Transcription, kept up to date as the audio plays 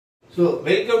So,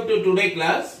 welcome to today's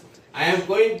class. I am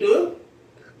going to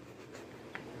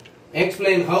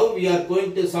explain how we are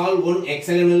going to solve one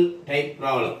hexagonal type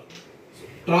problem.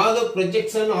 Draw the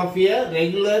projection of a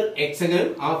regular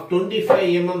hexagon of 25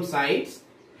 mm sides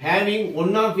having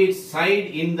one of its side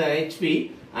in the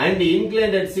HP and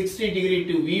inclined at 60 degree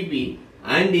to VP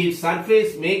and its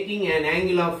surface making an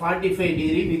angle of 45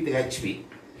 degree with HP.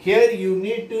 Here you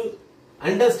need to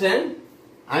understand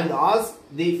and ask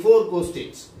the four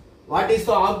questions. What is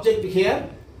the object here?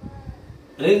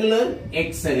 Regular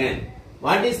hexagon.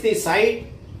 What is the side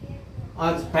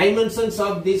or dimensions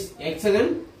of this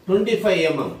hexagon? 25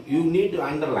 mm. You need to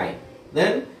underline.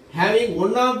 Then having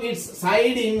one of its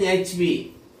side in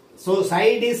HP. So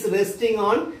side is resting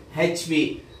on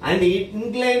HP and it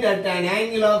inclined at an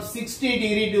angle of 60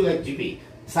 degree to HP.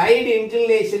 Side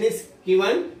inclination is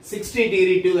given 60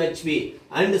 degree to HP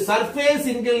and surface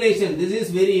inclination, this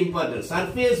is very important,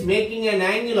 surface making an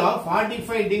angle of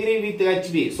 45 degree with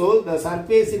HP. So the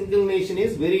surface inclination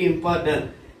is very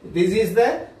important. This is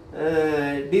the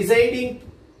deciding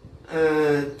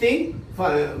thing.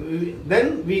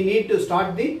 Then we need to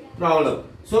start the problem.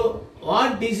 So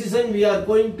what decision we are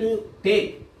going to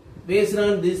take based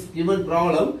on this given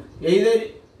problem? Either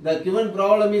the given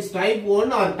problem is type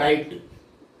 1 or type 2.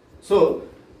 So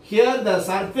here the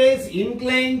surface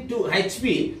inclined to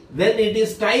HP, then it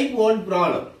is type 1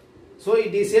 problem. So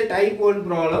it is a type 1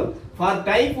 problem. For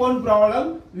type 1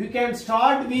 problem, we can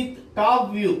start with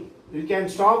top view. We can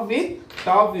start with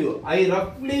top view. I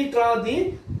roughly draw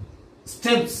the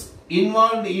steps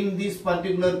involved in this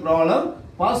particular problem.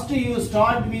 First you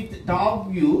start with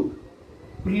top view,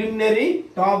 preliminary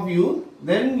top view.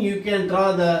 Then you can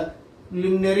draw the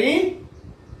preliminary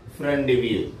front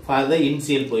view for the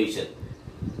initial position.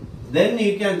 Then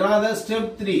you can draw the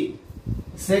step 3,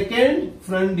 second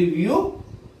front view.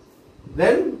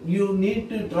 Then you need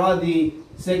to draw the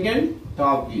second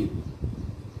top view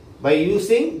by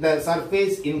using the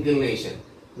surface inclination.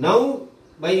 Now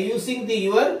by using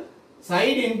your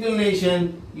side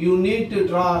inclination, you need to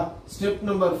draw step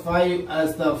number 5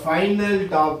 as the final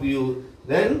top view.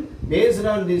 Then based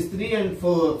on this 3 and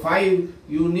 5,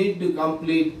 you need to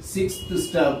complete 6th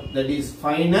step, that is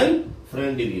final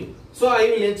front view. So I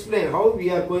will explain how we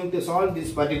are going to solve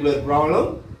this particular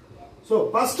problem.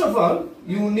 So first of all,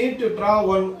 you need to draw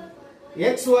one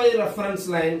XY reference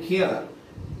line here.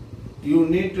 You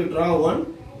need to draw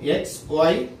one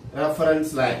XY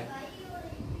reference line.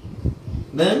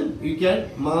 Then you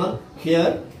can mark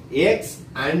here X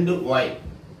and Y.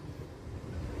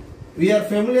 We are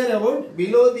familiar about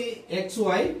below the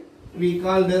XY we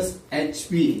call this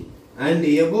HP and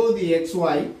above the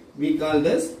XY we call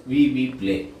this VB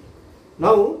plane.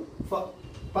 Now for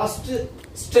first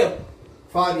step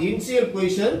for initial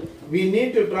position we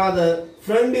need to draw the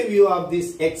front view of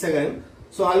this hexagon.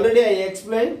 So already I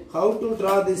explained how to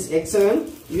draw this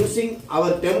hexagon using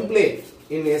our template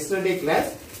in yesterday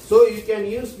class. So you can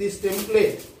use this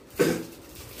template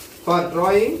for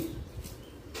drawing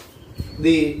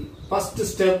the first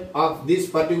step of this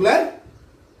particular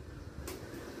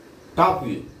top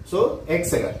view. So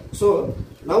hexagon. So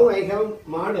now I have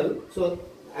model. So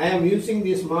I am using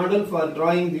this model for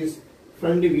drawing this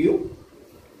front view.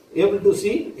 Able to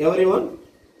see everyone?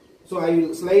 So I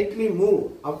will slightly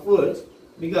move upwards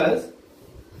because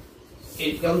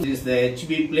it comes, this is the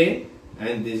HB plane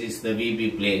and this is the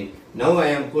VB plane. Now I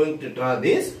am going to draw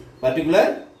this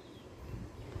particular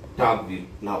top view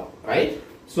now, right?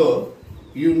 So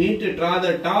you need to draw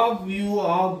the top view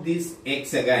of this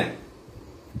hexagon.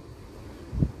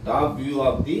 Top view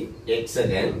of the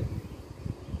hexagon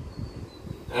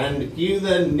and give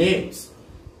the names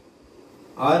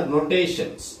or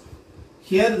notations.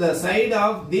 Here the side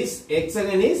of this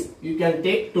hexagon is, you can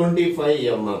take 25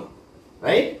 mm,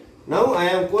 right? Now I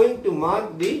am going to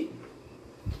mark the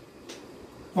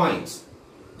points.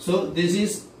 So this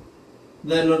is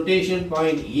the notation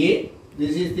point A,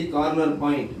 this is the corner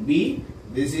point B,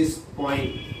 this is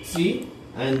point C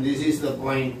and this is the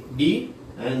point D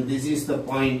and this is the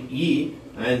point E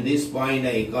and this point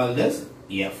I call as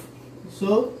F.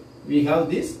 So we have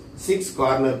these 6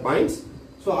 corner points.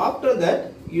 So after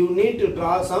that you need to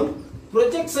draw some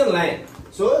projection line.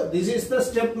 So this is the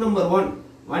step number 1.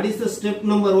 What is the step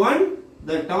number 1?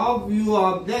 The top view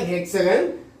of the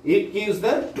hexagon. It gives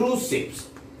the true shapes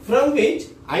from which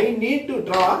I need to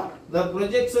draw the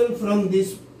projection from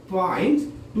this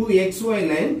point to XY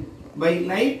line by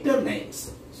lighter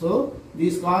lines. So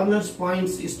these corners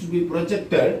points is to be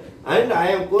projected and I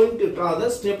am going to draw the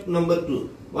step number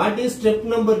 2. What is step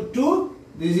number 2?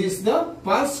 This is the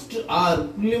first or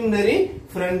preliminary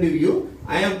front view.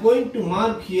 I am going to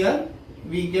mark here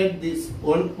we get this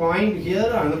one point here,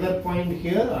 another point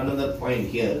here, another point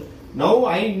here. Now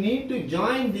I need to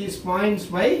join these points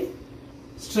by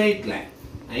straight line.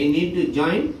 I need to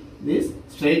join this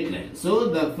straight line. So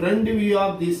the front view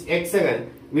of this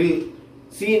hexagon will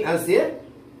seen as a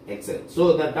hexagon.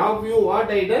 So the top view, what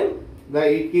I done?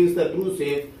 It gives the true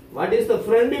shape. What is the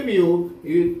front view?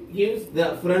 It gives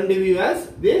the front view as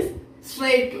this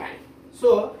straight line.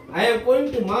 So I am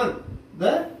going to mark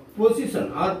the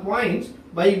position or points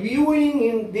by viewing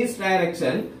in this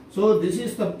direction. So this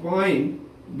is the point.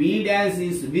 B dash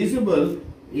is visible.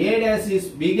 A dash is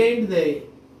behind the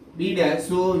B dash.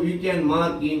 So we can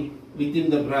mark in within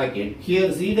the bracket.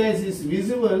 Here C dash is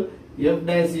visible. F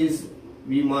dash is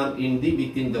we mark in the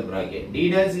within the bracket. D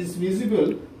dash is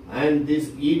visible, and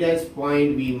this E dash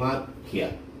point we mark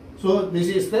here. So this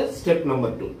is the step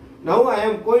number 2. Now I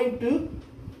am going to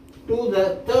do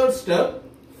the third step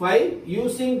by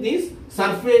using this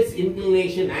surface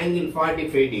inclination angle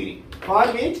 45 degree, for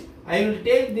which I will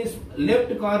take this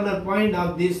left corner point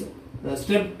of this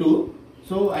step 2.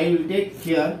 So I will take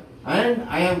here, and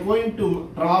I am going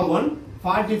to draw one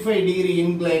 45 degree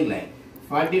inclined line.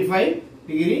 45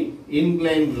 degree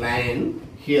inclined line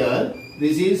here.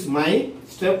 This is my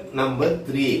step number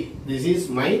 3. This is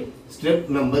my step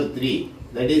number 3.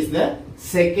 That is the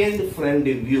second front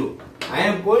view. I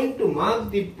am going to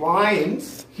mark the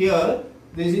points here.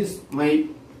 This is my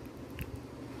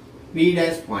B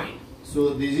dash point.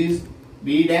 So this is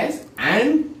B dash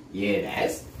and A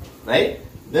dash, right?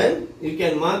 Then you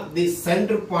can mark this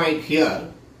center point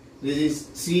here. This is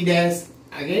C dash,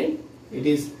 again it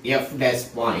is F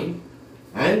dash point,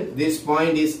 and this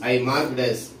point is I marked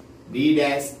as B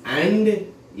dash and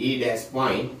E dash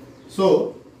point.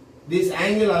 So this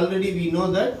angle already we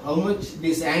know that how much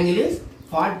this angle is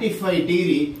 45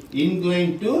 degree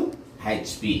inclined to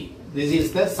HP. This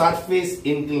is the surface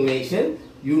inclination.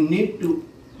 You need to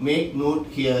make note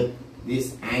here,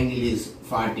 this angle is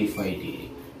 45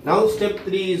 degree. Now step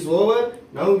 3 is over.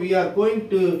 Now we are going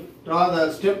to draw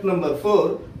the step number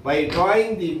 4 by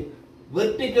drawing the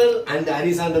vertical and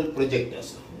horizontal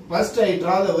projectors. First I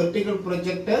draw the vertical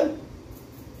projector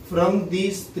from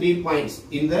these 3 points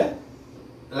in the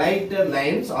lighter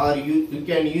lines, or you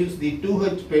can use the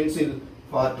 2H pencil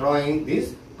for drawing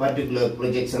this particular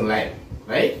projection line,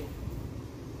 right?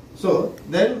 So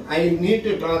then I need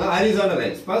to draw the horizontal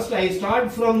lines. First I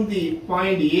start from the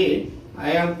point A.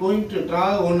 I am going to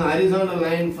draw one horizontal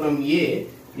line from A.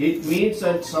 It meets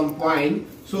at some point.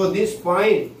 So this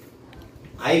point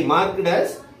I marked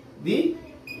as the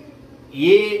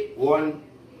A1.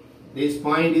 This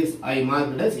point is I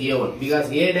marked as A1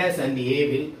 because A dash and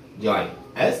A will join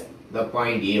as the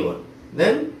point A1.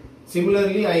 Then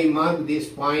similarly I mark this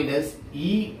point as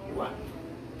E1,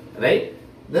 right?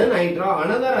 Then I draw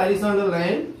another horizontal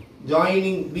line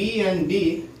joining B and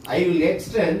D. I will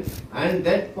extend, and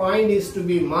that point is to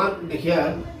be marked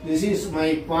here. This is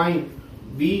my point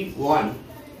B1,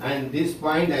 and this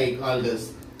point I call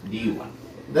this D1.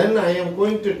 Then I am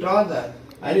going to draw the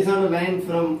horizontal line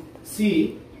from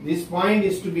C. This point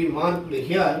is to be marked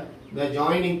here. The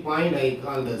joining point I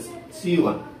call this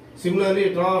C1.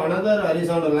 Similarly, draw another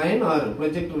horizontal line or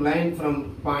projector line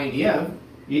from point F.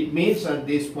 It means at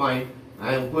this point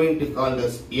I am going to call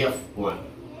this F1.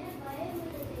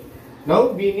 Now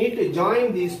we need to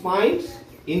join these points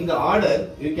in the order.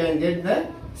 You can get the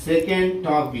second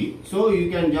top view. So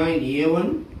you can join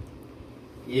A1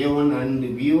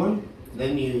 and B1.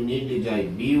 Then you need to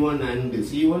join B1 and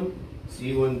C1,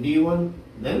 C1 D1.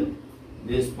 Then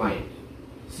this point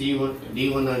C1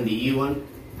 D1 and E1,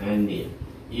 and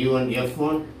E1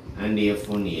 F1 and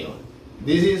F1 A1.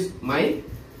 This is my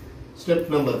step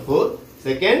number 4,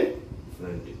 second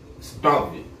front view,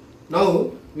 top view.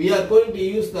 Now we are going to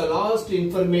use the last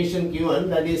information given,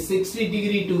 that is 60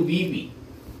 degree to VP,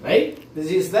 right? This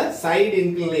is the side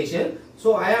inclination.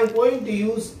 So I am going to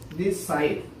use this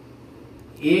side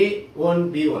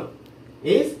A1 B1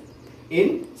 is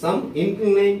in some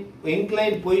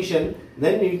inclined position.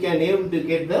 Then you can able to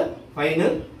get the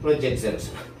final projections.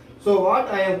 So what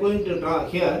I am going to draw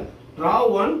here, draw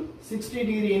one 60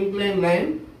 degree inclined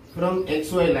line from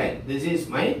XY line. This is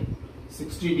my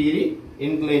 60 degree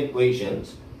inclined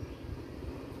positions.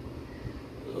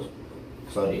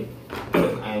 Sorry,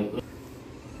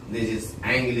 this is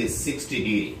angle is 60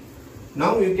 degree.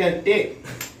 Now you can take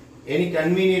any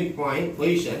convenient point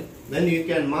position. Then you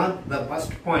can mark the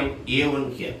first point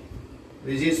A1 here.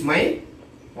 This is my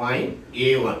point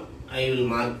A1. I will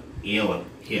mark A1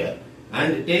 here,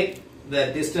 and take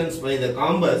the distance by the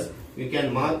compass. You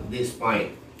can mark this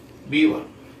point B1.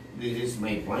 This is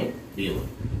my point B1.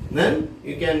 Then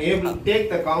you can able to take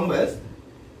the compass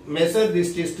measure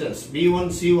this distance B1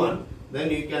 C1,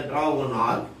 then you can draw one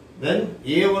arc. Then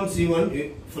A1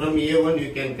 C1, from A1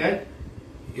 you can get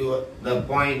the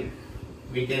point.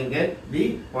 We can get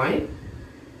the point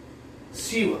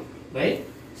C1, right?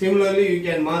 Similarly, you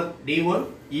can mark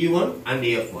D1, E1 and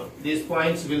F1. These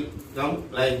points will come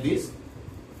like this,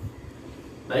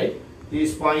 right?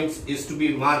 These points is to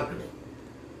be marked.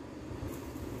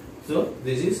 So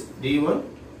this is D1,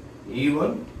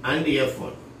 E1 and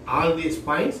F1. All these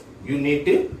points you need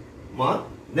to mark.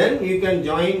 Then you can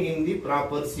join in the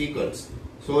proper sequence.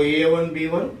 So A1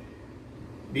 B1,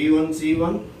 B1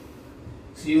 C1,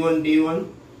 C1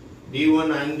 D1,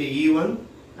 D1 and E1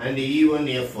 and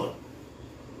E1 F1.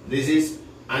 This is,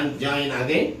 and join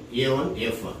again A1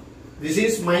 F1. This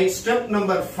is my step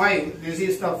number 5. This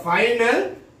is the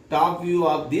final top view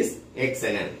of this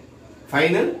hexagon.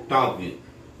 Final top view.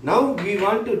 Now we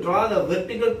want to draw the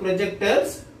vertical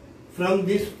projectors from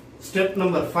this step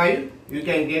number 5. You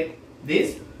can get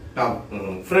this top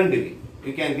front view.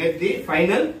 You can get the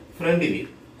final front view.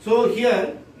 So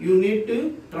here you need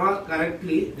to draw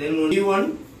correctly. Then only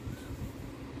one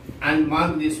and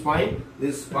mark this point.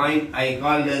 This point I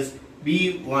call as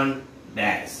B1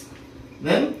 dash.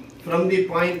 Then from the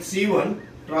point C1,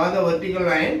 draw the vertical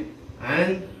line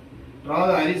and draw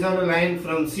the horizontal line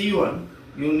from C1.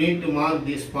 You need to mark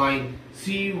this point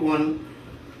C1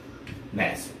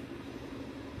 dash.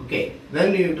 Okay.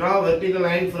 Then you draw vertical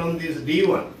line from this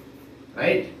D1,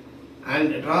 right?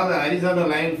 And draw the horizontal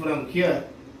line from here.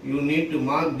 You need to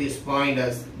mark this point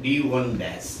as D1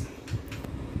 dash.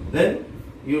 Then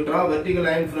you draw vertical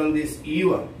line from this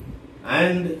E1,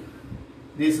 and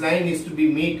this line is to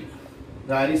be meet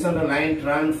the horizontal line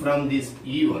run from this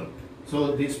E1.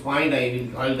 So this point I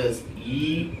will call as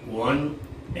E1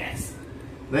 dash.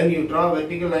 Then you draw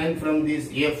vertical line from this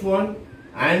F1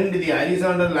 and the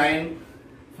horizontal line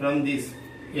from this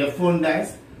F1 dash.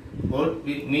 Both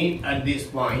will meet at this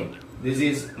point. This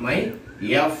is my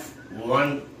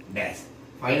F1 dash.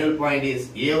 Final point is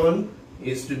A1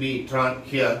 is to be drawn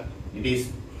here. It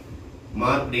is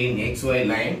marked in XY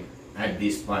line at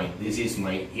this point. This is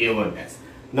my A1 dash.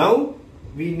 Now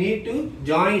we need to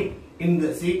join in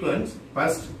the sequence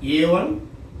first A1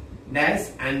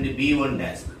 dash and B1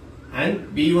 dash, and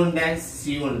B1 dash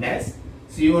C1 dash,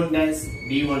 C1 dash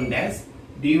D1 dash,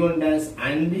 D1 dash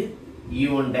and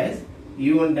E1 dash,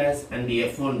 E1 dash and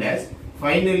F1 dash.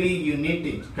 Finally you need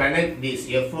to connect this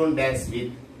F1 dash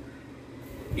with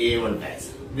A1 dash.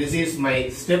 This is my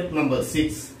step number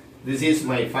 6. This is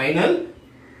my final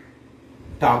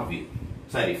top view.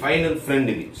 Sorry, final front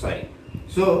view. Sorry.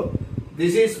 So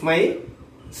this is my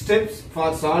steps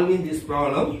for solving this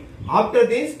problem. After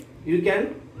this, you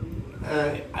can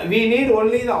we need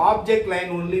only the object line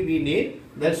only we need.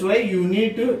 That's why you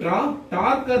need to draw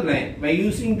darker line by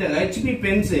using the HB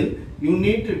pencil. You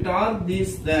need to draw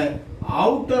this the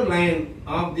outer line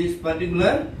of this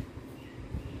particular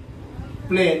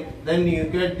plane. Then you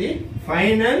get the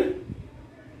final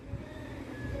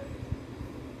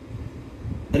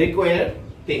required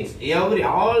things.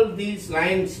 All these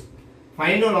lines,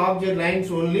 final object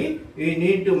lines only you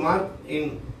need to mark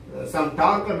in some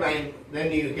darker line.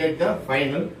 Then you get the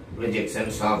final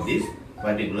projections of this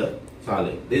particular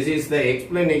solid. This is the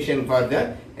explanation for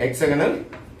the hexagonal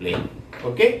plane.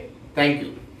 Okay, thank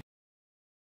you.